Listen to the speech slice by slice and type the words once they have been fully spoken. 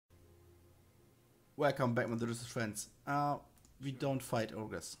Welcome back, my delicious friends. We don't fight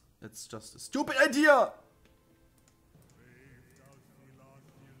ogres. It's just a stupid idea!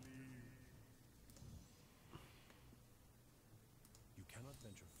 You cannot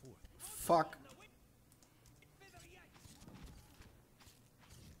venture forth. Fuck.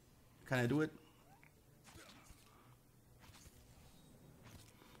 Can I do it?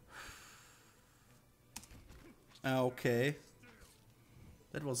 Okay.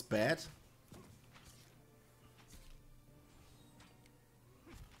 That was bad.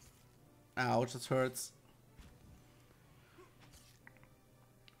 Ouch, it hurts.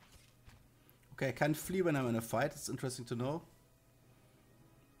 Okay, I can't flee when I'm in a fight. It's interesting to know.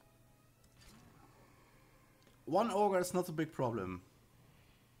 One ogre is not a big problem.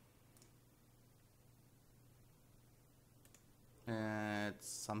 It's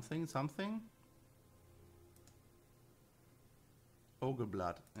something. Ogre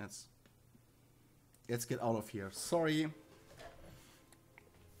blood. Let's get out of here. Sorry.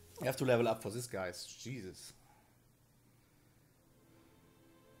 I have to level up for this, guys. Jesus.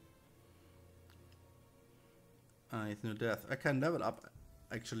 It's no death. I can level up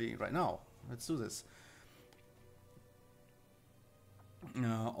actually right now. Let's do this.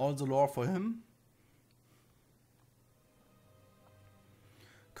 All the lore for him.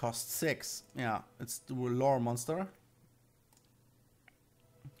 Cost 6. Yeah, it's the lore monster.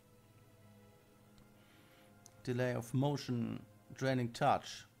 Delay of motion, draining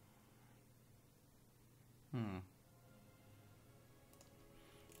touch.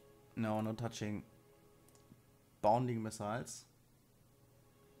 No, no touching. Bounding missiles.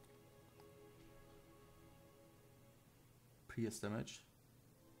 Pierce damage.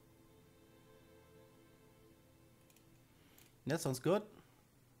 That sounds good.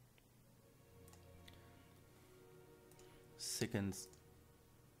 Sickens.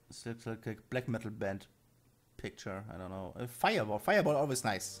 It's like a black metal band picture. I don't know. A fireball. Fireball always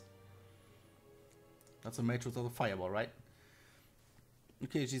nice. That's the matrix of the fireball, right?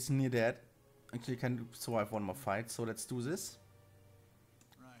 Okay, she's near dead. Actually, can survive one more fight, so let's do this.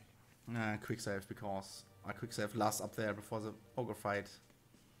 Right. Quick save, because I quick save last up there before the ogre fight.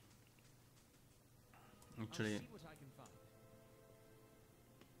 Actually,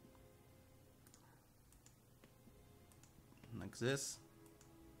 like this.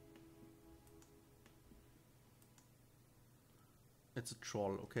 It's a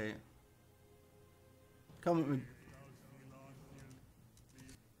troll, okay. Come with me.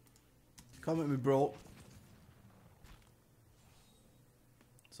 Come with me, bro.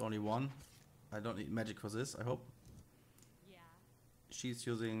 It's only one. I don't need magic for this, I hope. Yeah. She's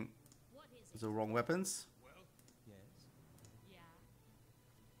using the wrong weapons. Well, yes. Yeah.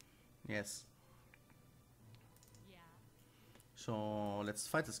 Yes. Yeah. So let's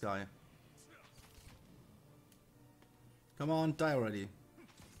fight this guy. Come on, die already.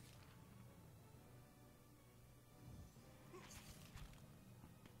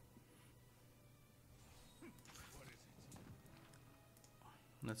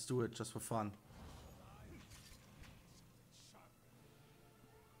 Let's do it just for fun.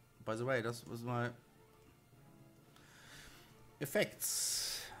 By the way, that was my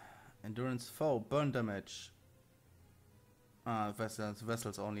effects. Endurance foe, burn damage.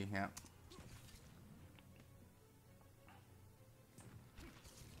 Vessels only, yeah.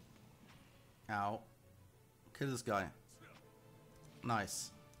 Ow. Kill this guy.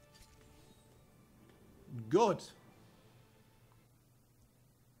 Nice. Good.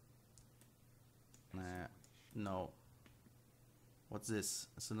 Nah, no. What's this?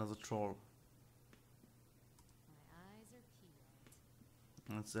 It's another troll. My eyes are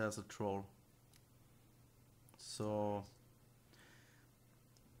peeled. There's a troll. So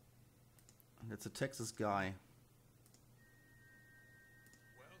let's attack this guy.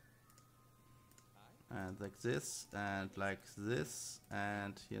 And like this, and like this,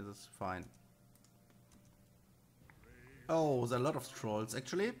 and here this is fine. Oh, there's a lot of trolls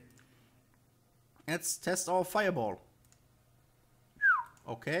actually. Let's test our fireball.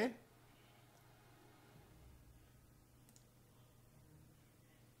 Okay.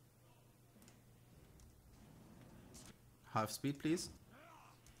 Half speed, please.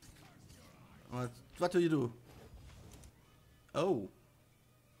 What do you do? Oh.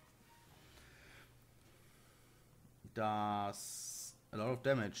 Does a lot of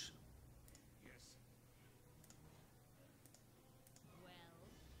damage. Well.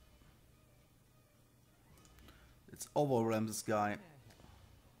 Let's overwhelm this guy.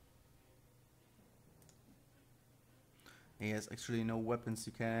 He has actually no weapons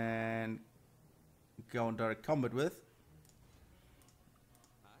you can go in direct combat with.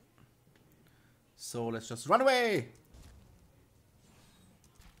 So let's just run away!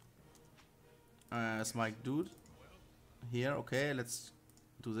 It's my dude. Here, okay, let's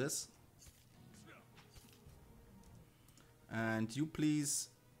do this. And you please...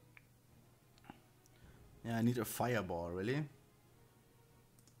 Yeah, I need a fireball, really?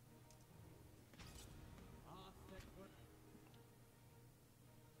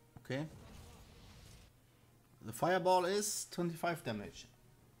 Okay. The fireball is 25 damage.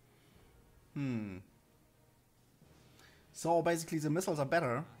 So basically the missiles are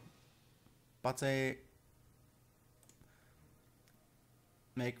better, but they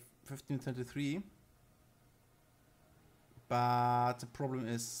make 1523. But the problem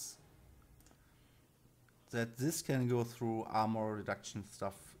is that this can go through armor reduction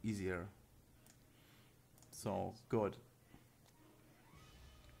stuff easier. So good.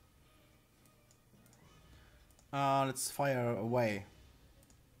 Let's fire away.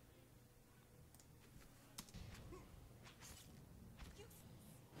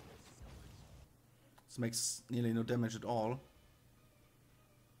 This makes nearly no damage at all.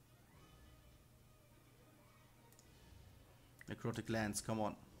 Necrotic lance, come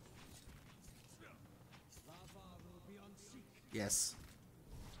on. Yes.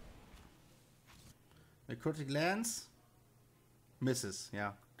 Necrotic lance misses.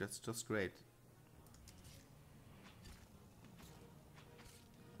 Yeah, that's just great.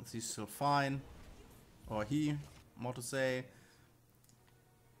 He's still fine. Or he, more to say.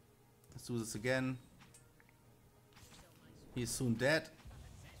 Let's do this again. He's soon dead.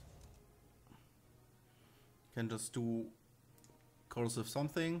 Can just do corrosive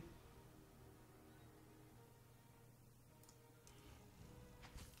something.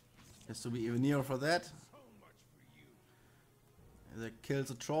 Has to be even nearer for that. That kills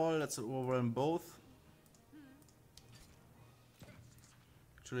a troll. That's overwhelm both.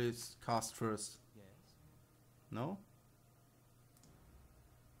 Actually, it's cast first. Yes. No?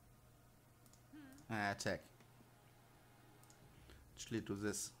 Attack. Actually, do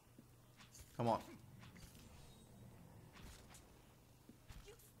this. Come on.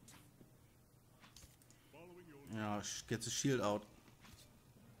 Yeah, gets the shield out.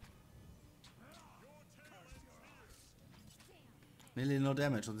 Nearly no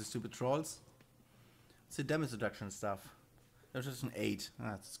damage on these stupid trolls. It's the damage reduction stuff. There's just an 8.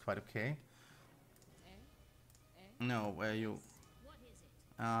 That's quite okay. No, where are you? What is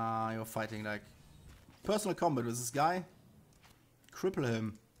it? You're fighting like personal combat with this guy. Cripple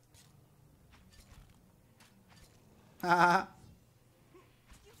him. Haha.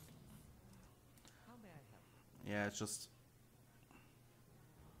 How may I help? Yeah, it's just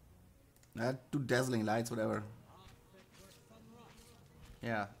do dazzling lights, whatever.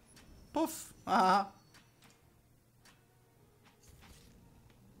 Yeah. Poof. Haha.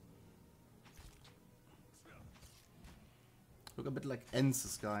 Look a bit like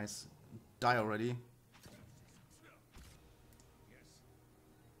Ensis, guys. Die already.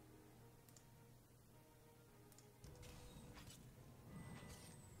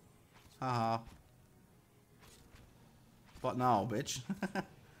 Haha. What now, bitch?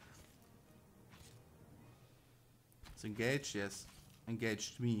 It's engaged, yes.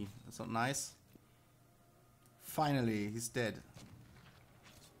 Engaged me. That's not nice. Finally, he's dead.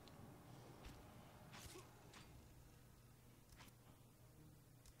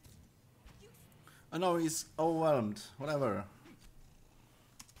 Oh no, he's overwhelmed. Whatever.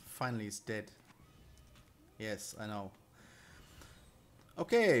 Finally, he's dead. Yes, I know.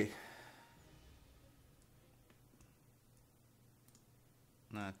 Okay.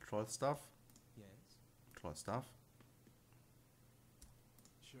 Troll stuff. Yes. Troll stuff.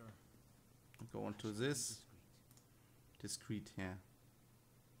 Sure. Go on to this. Discreet, yeah.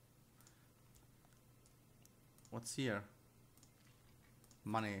 What's here?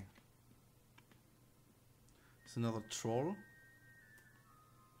 Money. It's another troll.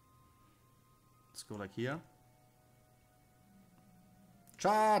 Let's go like here.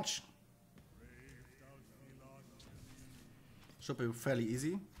 Charge! Should be fairly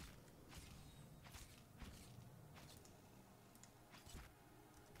easy.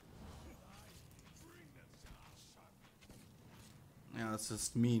 Yeah, that's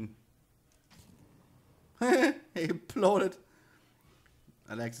just mean. He imploded.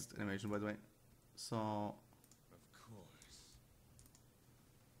 I like this animation, by the way. So, Of course.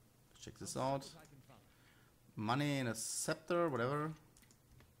 check this out. I can find. Money and a scepter, whatever.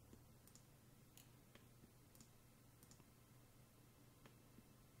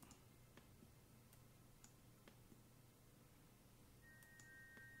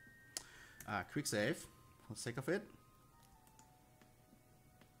 Quick save, for the sake of it.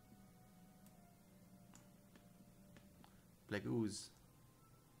 Black ooze.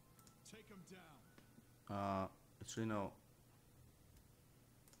 Take him down. Actually no.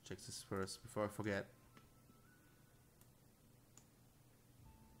 Check this first before I forget.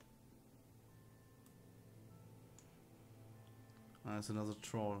 There's another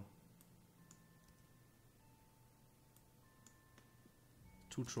troll.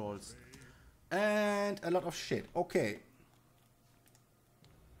 2 trolls. And a lot of shit. Okay.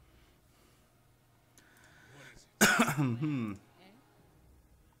 On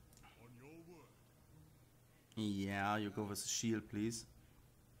your word. Yeah, you go with the shield, please.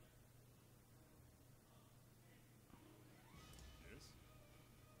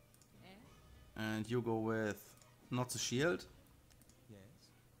 Yes. And you go with not the shield. Yes.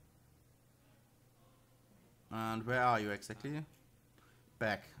 And where are you exactly?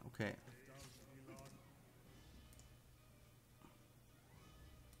 Back. Okay.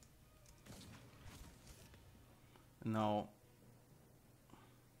 No.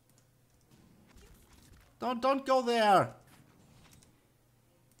 Don't go there.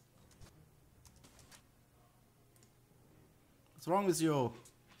 What's wrong with you?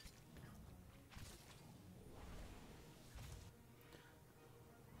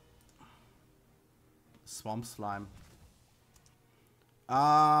 Swamp slime.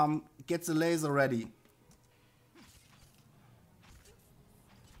 Get the laser ready.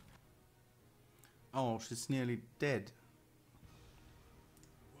 Oh, she's nearly dead.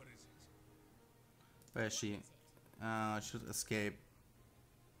 What is it? Where is she? Should escape.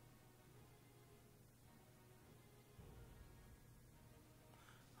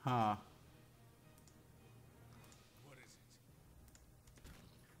 Huh. What is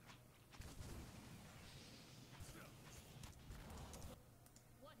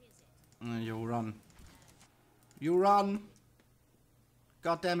it? What is it? You run. You run!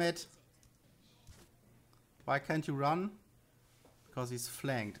 God damn it! Why can't you run? Because he's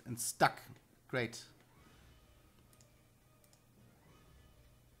flanked and stuck. Great.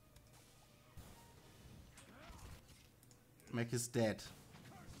 Make us dead.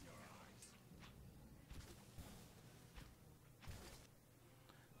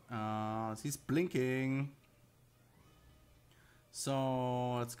 He's blinking.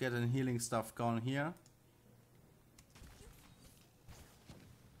 So let's get an healing stuff going here.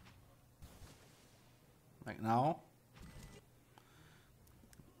 Like now.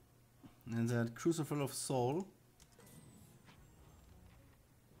 And then Crucible of Soul.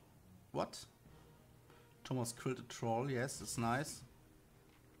 What? Thomas killed a troll, yes, it's nice.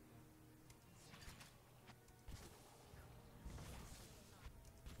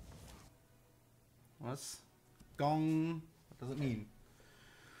 What? Gong. What does it mean?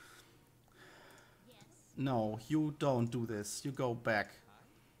 Yes. No, you don't do this. You go back.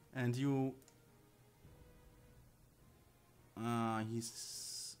 And you...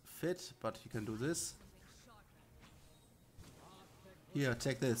 he's fit, but he can do this. Here,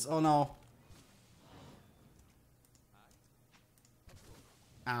 take this. Oh no.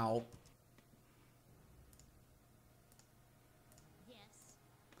 Ow. Yes.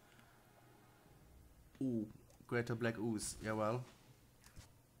 Ooh, greater black ooze. Yeah, well.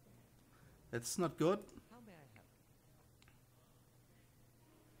 That's not good. How may I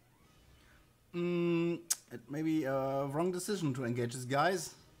help? It may be a wrong decision to engage these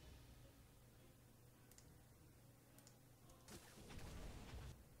guys.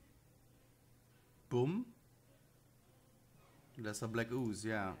 Boom. Lesser black ooze,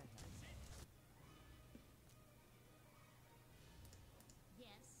 yeah. Yes.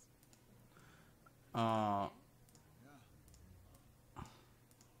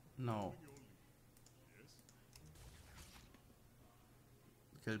 No.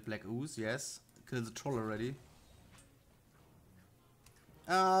 Kill black ooze, yes. Kill the troll already.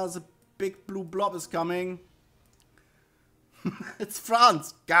 The big blue blob is coming. It's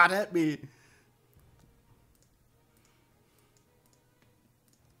France. God help me.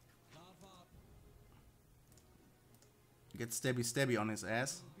 Get stabby on his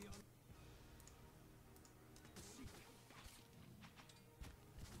ass.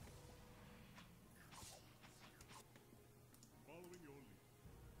 Following your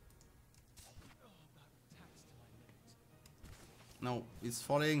lead. No, he's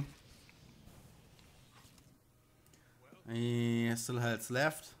falling. He still has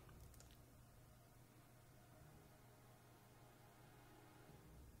left.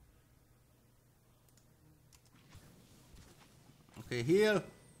 Okay, heal.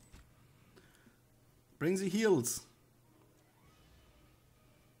 Bring the heals.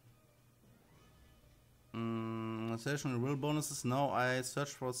 Session will bonuses. No, I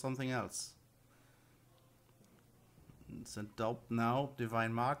searched for something else. It's a dope. No.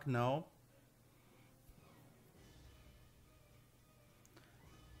 Divine Mark. No.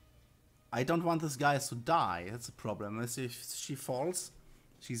 I don't want this guy to die. That's a problem. If she falls,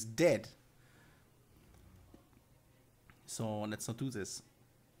 she's dead. So let's not do this.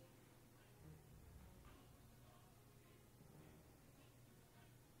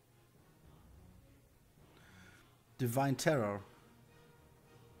 Divine Terror.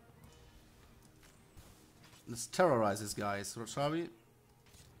 Let's terrorize this guy, shall we? Yes.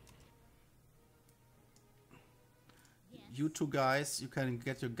 You two guys, you can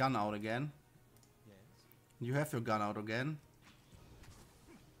get your gun out again. Yes. You have your gun out again.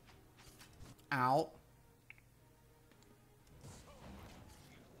 Ow.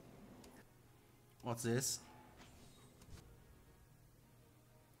 What's this?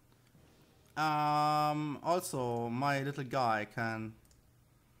 Also, my little guy can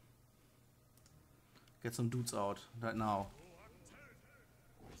get some dudes out right now.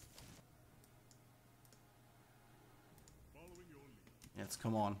 Following your lead. Yes,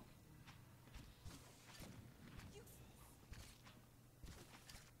 come on.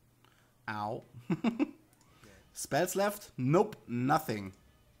 Ow. Spells left? Nope, nothing.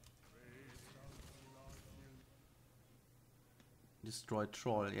 Destroy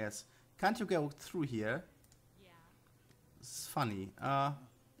troll, yes. Can't you go through here? Yeah. This is funny.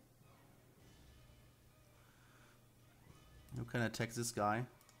 You can attack this guy.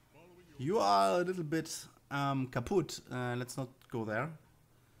 You are a little bit kaput. Let's not go there.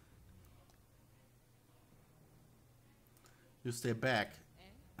 You stay back.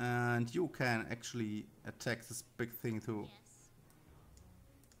 And you can actually attack this big thing too. Yes.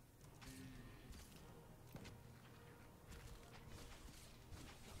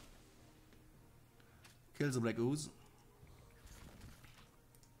 Kill the black ooze.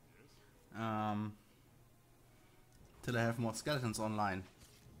 Till I have more skeletons online.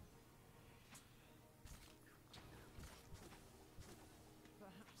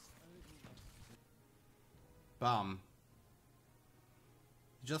 Bam.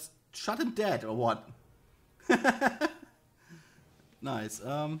 Just shot him dead or what? Nice.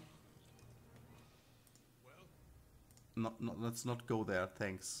 Let's not go there,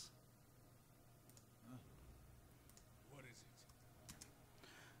 thanks. What is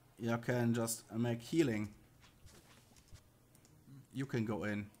it? You can just make healing. You can go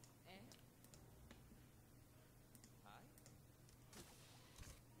in.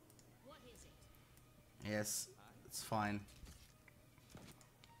 What is it? Yes, it's fine.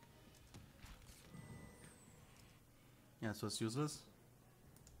 Yeah, so it's useless.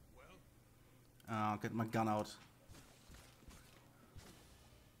 I'll get my gun out.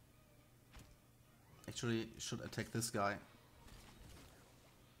 Actually, should attack this guy.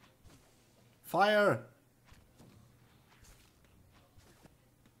 Fire!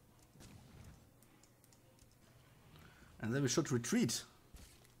 And then we should retreat.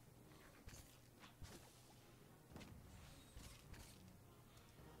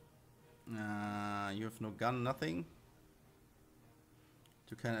 You have no gun, nothing.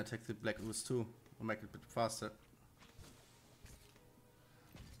 You can attack the black ooze too, or make it a bit faster.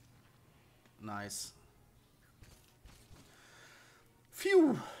 Nice.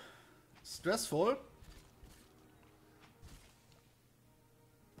 Phew! Stressful.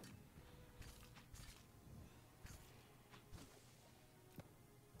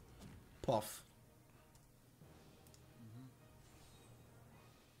 Puff.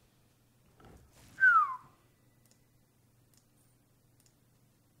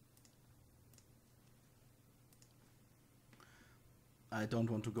 I don't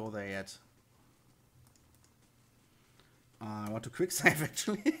want to go there yet. I want to quick save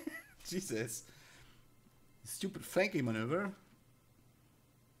actually. Jesus. Stupid flanking maneuver.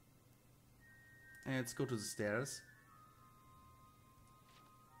 And let's go to the stairs.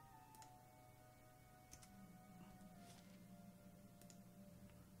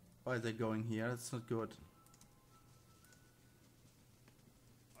 Why are they going here? That's not good.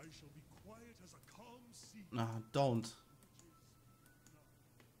 I shall be quiet as a calm sea. No, don't.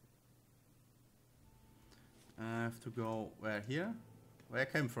 I have to go where here? Where I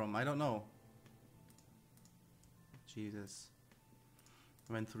came from? I don't know. Jesus.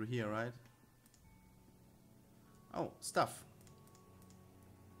 Went through here, right? Oh, stuff.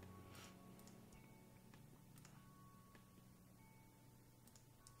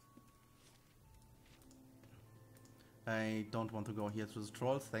 I don't want to go here through the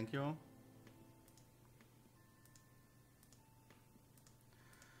trolls, thank you.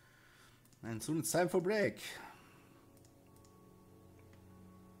 And soon it's time for break.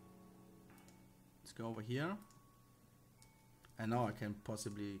 Let's go over here. And now I can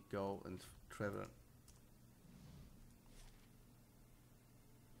possibly go and travel.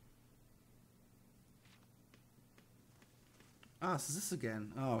 Ah, so this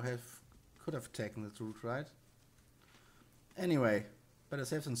again. Oh, could have taken this route, right? Anyway, better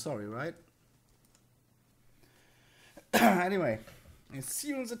safe than sorry, right? Anyway, I see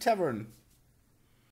you in the tavern.